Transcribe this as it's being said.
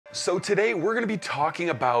So today we're going to be talking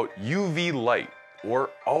about UV light or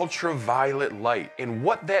ultraviolet light and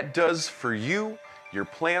what that does for you, your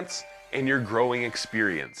plants, and your growing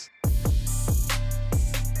experience.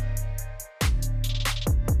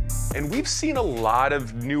 And we've seen a lot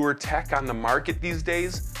of newer tech on the market these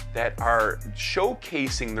days that are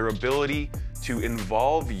showcasing their ability to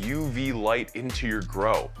involve UV light into your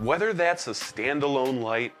grow. Whether that's a standalone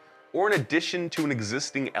light or in addition to an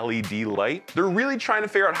existing LED light, they're really trying to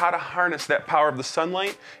figure out how to harness that power of the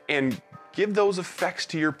sunlight and give those effects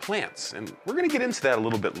to your plants. And we're gonna get into that a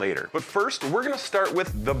little bit later. But first, we're gonna start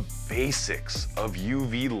with the basics of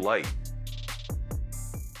UV light.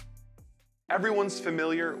 Everyone's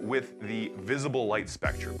familiar with the visible light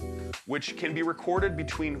spectrum, which can be recorded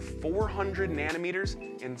between 400 nanometers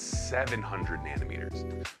and 700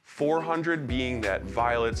 nanometers. 400 being that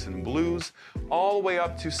violets and blues, all the way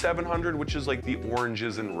up to 700, which is like the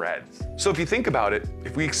oranges and reds. So if you think about it,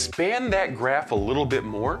 if we expand that graph a little bit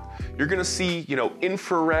more, you're gonna see,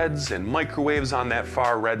 infrareds and microwaves on that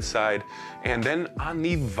far red side. And then on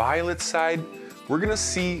the violet side, we're gonna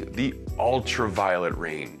see the ultraviolet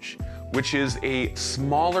range, which is a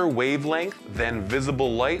smaller wavelength than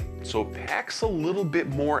visible light, so it packs a little bit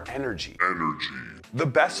more energy. The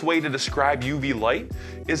best way to describe UV light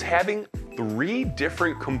is having 3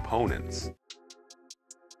 different components.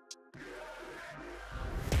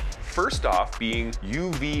 First off being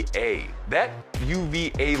UVA. That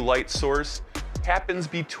UVA light source happens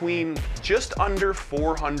between just under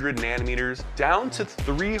 400 nanometers down to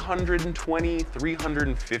 320,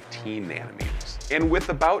 315 nanometers. And with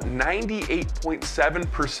about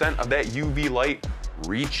 98.7% of that UV light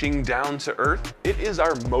reaching down to Earth, it is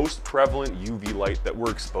our most prevalent UV light that we're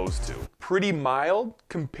exposed to. Pretty mild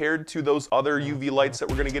compared to those other UV lights that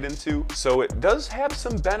we're gonna get into, so it does have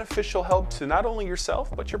some beneficial help to not only yourself,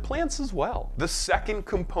 but your plants as well. The second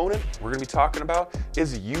component we're gonna be talking about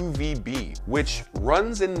is UVB, which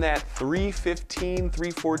runs in that 315,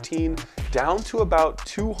 314, down to about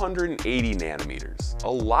 280 nanometers. A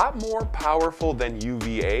lot more powerful than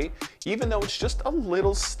UVA, even though it's just a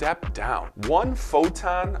little step down. 1 photon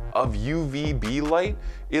of UVB light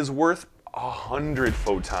is worth 100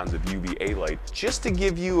 photons of UVA light, just to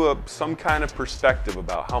give you some kind of perspective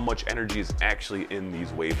about how much energy is actually in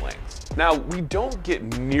these wavelengths. Now, we don't get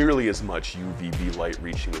nearly as much UVB light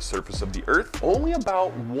reaching the surface of the Earth, only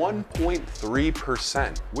about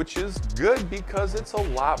 1.3%, which is good because it's a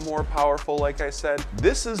lot more powerful, like I said.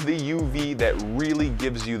 This is the UV that really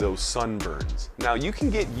gives you those sunburns. Now, you can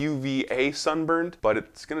get UVA sunburned, but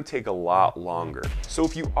it's gonna take a lot longer. So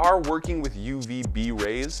if you are working with UVB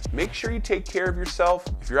rays, make sure you take care of yourself.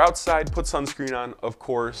 If you're outside, put sunscreen on, of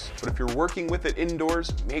course, but if you're working with it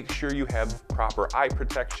indoors, make sure you have proper eye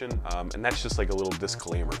protection, and that's just like a little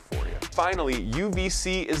disclaimer for you. Finally,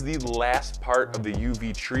 UVC is the last part of the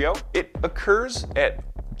UV trio. It occurs at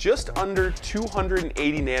just under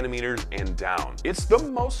 280 nanometers and down. It's the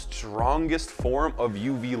most strongest form of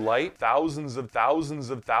UV light, thousands of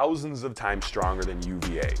times stronger than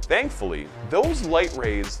UVA. Thankfully, those light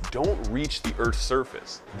rays don't reach the Earth's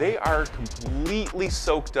surface. They are completely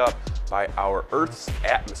soaked up by our Earth's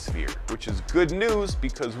atmosphere, which is good news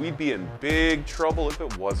because we'd be in big trouble if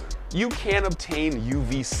it wasn't. You can obtain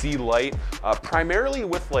UVC light primarily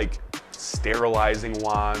with sterilizing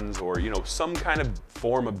wands or some kind of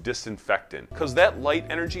form of disinfectant, because that light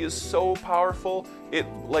energy is so powerful it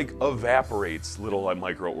evaporates little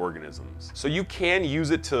microorganisms. So you can use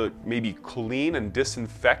it to maybe clean and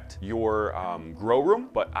disinfect your grow room,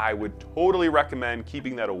 but I would totally recommend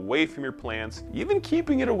keeping that away from your plants, even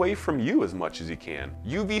keeping it away from you as much as you can.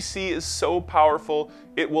 UVC is so powerful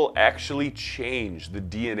it will actually change the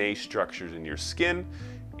DNA structures in your skin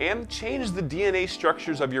and change the DNA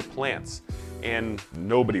structures of your plants. And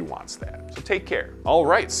nobody wants that, so take care. All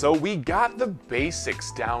right, so we got the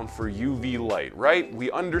basics down for UV light, right?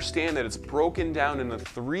 We understand that it's broken down into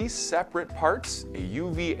 3 separate parts: a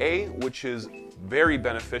UVA, which is very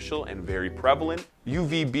beneficial and very prevalent;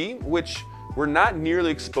 UVB, which we're not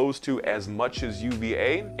nearly exposed to as much as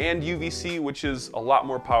UVA; and UVC, which is a lot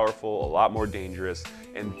more powerful, a lot more dangerous,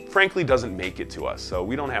 and frankly doesn't make it to us, so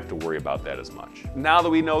we don't have to worry about that as much. Now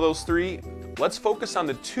that we know those 3, let's focus on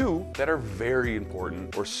the 2 that are very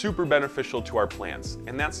important or super beneficial to our plants,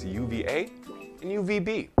 and that's UVA and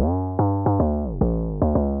UVB.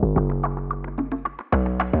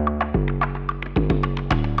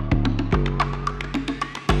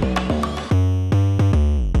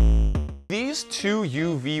 These 2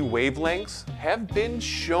 UV wavelengths have been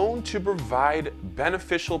shown to provide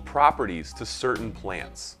beneficial properties to certain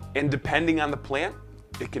plants. And depending on the plant,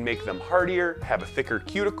 It can make them hardier, have a thicker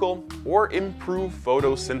cuticle, or improve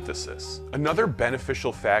photosynthesis. Another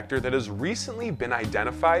beneficial factor that has recently been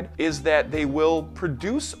identified is that they will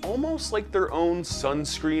produce almost like their own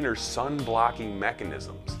sunscreen or sun-blocking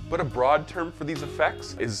mechanisms. But a broad term for these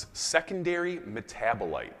effects is secondary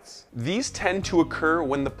metabolites. These tend to occur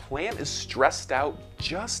when the plant is stressed out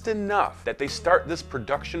just enough that they start this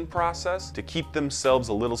production process to keep themselves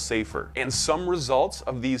a little safer. And some results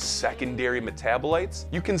of these secondary metabolites,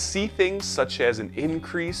 you can see things such as an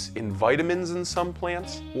increase in vitamins in some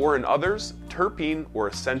plants, or in others, terpene or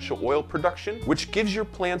essential oil production, which gives your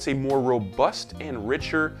plants a more robust and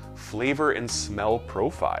richer flavor and smell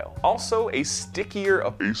profile. Also, a stickier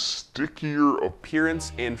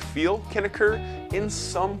appearance and feel can occur in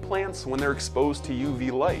some plants when they're exposed to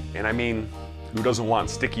UV light. And I mean, who doesn't want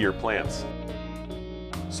stickier plants?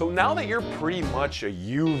 So now that you're pretty much a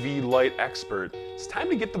UV light expert, it's time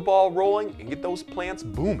to get the ball rolling and get those plants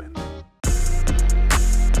booming.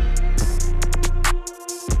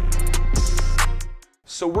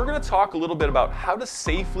 So we're gonna talk a little bit about how to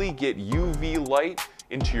safely get UV light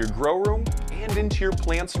into your grow room and into your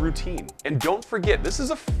plant's routine. And don't forget, this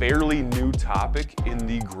is a fairly new topic in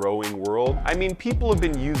the growing world. I mean, people have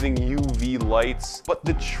been using UV lights, but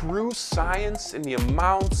the true science and the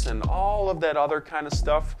amounts and all of that other kind of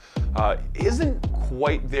stuff isn't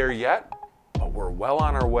quite there yet, but we're well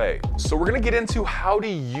on our way. So we're gonna get into how to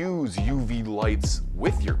use UV lights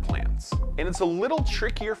with your plants. And it's a little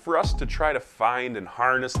trickier for us to try to find and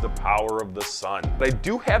harness the power of the sun. But I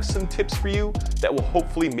do have some tips for you that will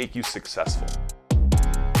hopefully make you successful.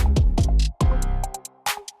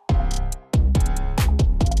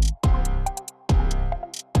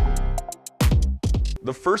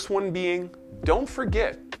 The first one being, don't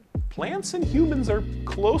forget, plants and humans are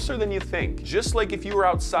closer than you think. Just like if you were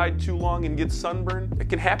outside too long and get sunburned, it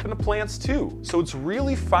can happen to plants too. So it's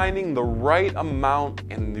really finding the right amount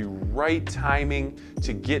and the right timing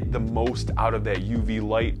to get the most out of that UV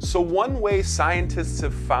light. So one way scientists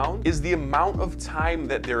have found is the amount of time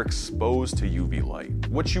that they're exposed to UV light.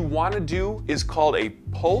 What you want to do is called a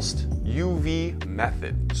pulsed UV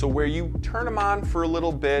method. So where you turn them on for a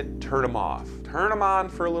little bit, turn them off. Turn them on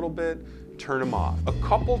for a little bit, turn them off a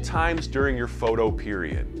couple times during your photo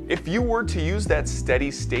period. If you were to use that steady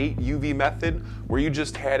state UV method where you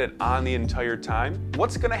just had it on the entire time,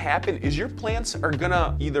 what's gonna happen is your plants are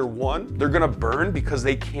gonna either one, they're gonna burn because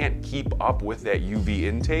they can't keep up with that UV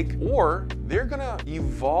intake, or they're gonna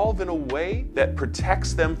evolve in a way that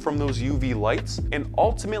protects them from those UV lights, and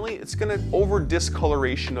ultimately it's gonna over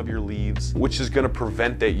discoloration of your leaves, which is gonna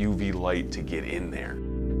prevent that UV light to get in there.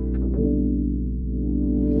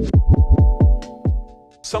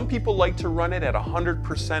 Some people like to run it at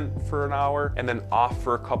 100% for an hour and then off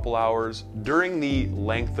for a couple hours during the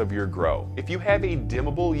length of your grow. If you have a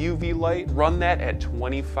dimmable UV light, run that at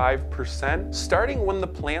 25%, starting when the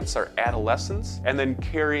plants are adolescents and then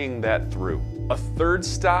carrying that through. A third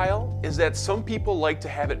style is that some people like to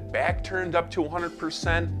have it back turned up to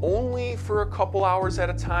 100% only for a couple hours at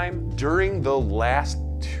a time during the last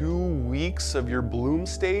 2 weeks of your bloom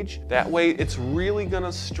stage. That way it's really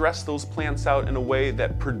gonna stress those plants out in a way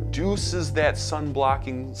that produces that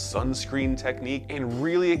sun-blocking sunscreen technique and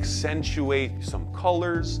really accentuate some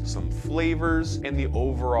colors, some flavors, and the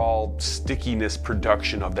overall stickiness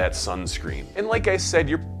production of that sunscreen. And like I said,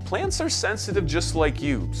 your plants are sensitive just like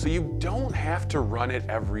you, so you don't have to run it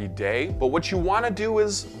every day, but what you want to do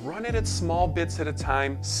is run it at small bits at a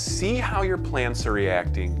time, see how your plants are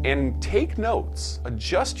reacting, and take notes.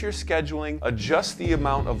 Adjust your scheduling, adjust the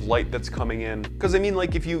amount of light that's coming in. Because I mean,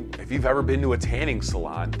 like if you've ever been to a tanning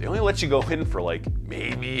salon, they only let you go in for like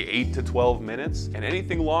maybe 8 to 12 minutes, and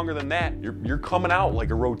anything longer than that, you're coming out like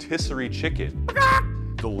a rotisserie chicken.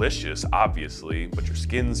 Delicious, obviously, but your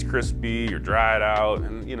skin's crispy, you're dried out,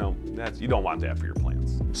 and you don't want that for your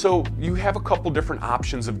plants. So you have a couple different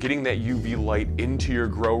options of getting that UV light into your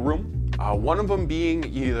grow room. One of them being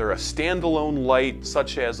either a standalone light,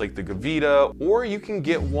 such as like the Gavita, or you can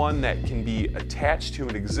get one that can be attached to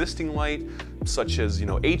an existing light, such as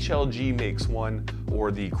HLG makes one,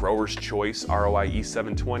 or the Grower's Choice ROI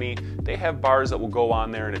E720. They have bars that will go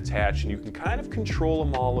on there and attach, and you can kind of control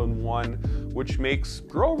them all in one, which makes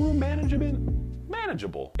grow room management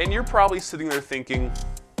manageable. And you're probably sitting there thinking,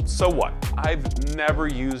 so what? I've never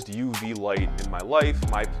used UV light in my life.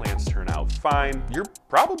 My plants turn out fine. You're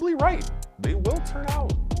probably right. They will turn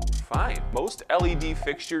out fine. Most LED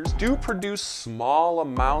fixtures do produce small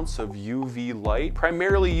amounts of UV light,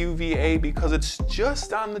 primarily UVA, because it's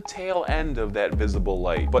just on the tail end of that visible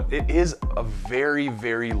light, but it is a very,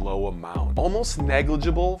 very low amount, almost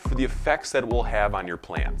negligible for the effects that it will have on your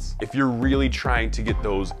plants if you're really trying to get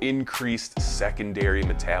those increased secondary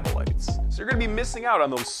metabolites. So you're gonna be missing out on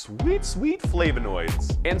those sweet, sweet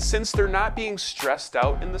flavonoids. And since they're not being stressed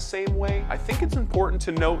out in the same way, I think it's important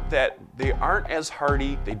to note that they aren't as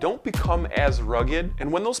hardy, they don't become as rugged,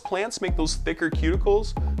 and when those plants make those thicker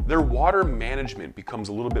cuticles, their water management becomes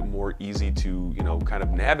a little bit more easy to, kind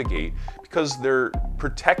of navigate, because they're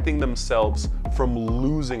protecting themselves from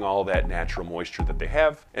losing all that natural moisture that they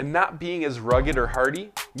have. And not being as rugged or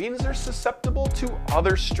hardy means they're susceptible to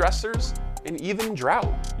other stressors and even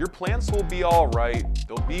drought. Your plants will be all right,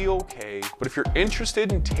 they'll be okay, but if you're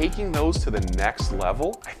interested in taking those to the next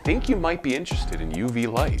level, I think you might be interested in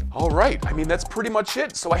UV light. All right, that's pretty much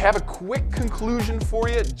it. So I have a quick conclusion for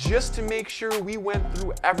you, just to make sure we went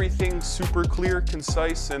through everything super clear,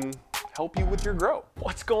 concise, and help you with your grow.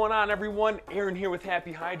 What's going on, everyone? Aaron here with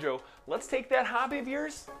Happy Hydro. Let's take that hobby of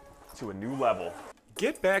yours to a new level.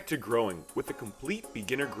 Get back to growing with the complete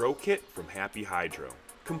beginner grow kit from Happy Hydro,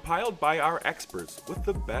 compiled by our experts with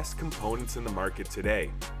the best components in the market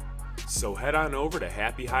today. So head on over to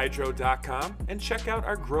happyhydro.com and check out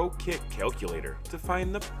our grow kit calculator to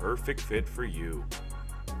find the perfect fit for you.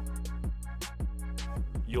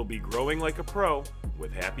 You'll be growing like a pro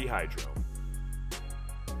with Happy Hydro.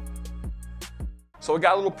 So I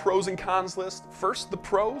got a little pros and cons list. First, the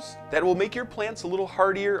pros: that will make your plants a little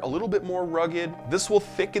hardier, a little bit more rugged. This will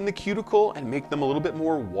thicken the cuticle and make them a little bit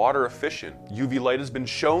more water efficient. UV light has been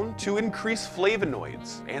shown to increase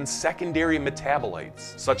flavonoids and secondary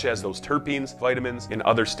metabolites, such as those terpenes, vitamins, and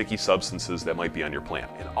other sticky substances that might be on your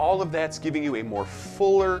plant. And all of that's giving you a more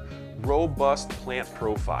fuller, robust plant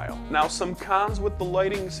profile. Now, some cons with the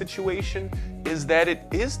lighting situation is that it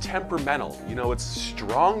is temperamental. It's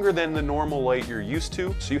stronger than the normal light you're used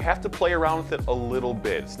to, so you have to play around with it a little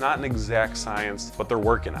bit. It's not an exact science, but they're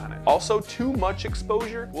working on it. Also, too much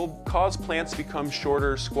exposure will cause plants to become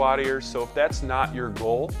shorter, squattier, so if that's not your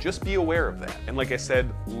goal, just be aware of that. And like I said,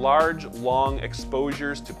 large, long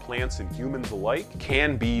exposures to plants and humans alike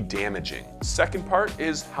can be damaging. Second part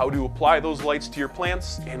is how to apply those lights to your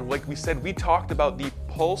plants, and like we said, we talked about the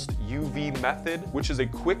pulsed UV method, which is a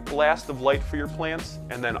quick blast of light for your plants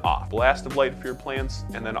and then off. Blast of light for your plants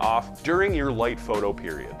and then off during your light photo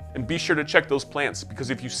period. And be sure to check those plants, because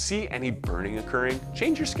if you see any burning occurring,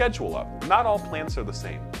 change your schedule up. Not all plants are the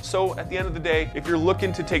same. So at the end of the day, if you're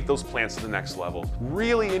looking to take those plants to the next level,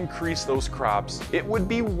 really increase those crops, it would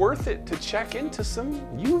be worth it to check into some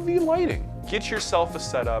UV lighting. Get yourself a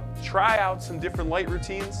setup, try out some different light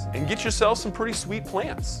routines, and get yourself some pretty sweet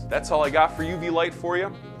plants. That's all I got for UV light for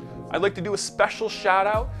you. I'd like to do a special shout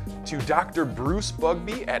out to Dr. Bruce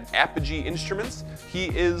Bugbee at Apogee Instruments. He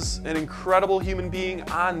is an incredible human being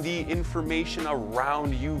on the information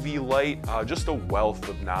around UV light, just a wealth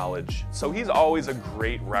of knowledge. So he's always a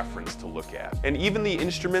great reference to look at. And even the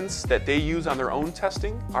instruments that they use on their own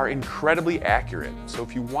testing are incredibly accurate. So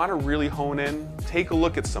if you want to really hone in, take a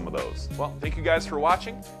look at some of those. Well, thank you guys for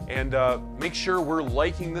watching, and make sure we're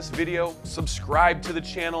liking this video, subscribe to the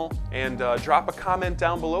channel, and drop a comment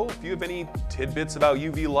down below if you have any tidbits about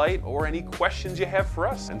UV light or any questions you have for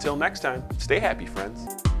us. Until next time, stay happy, friends.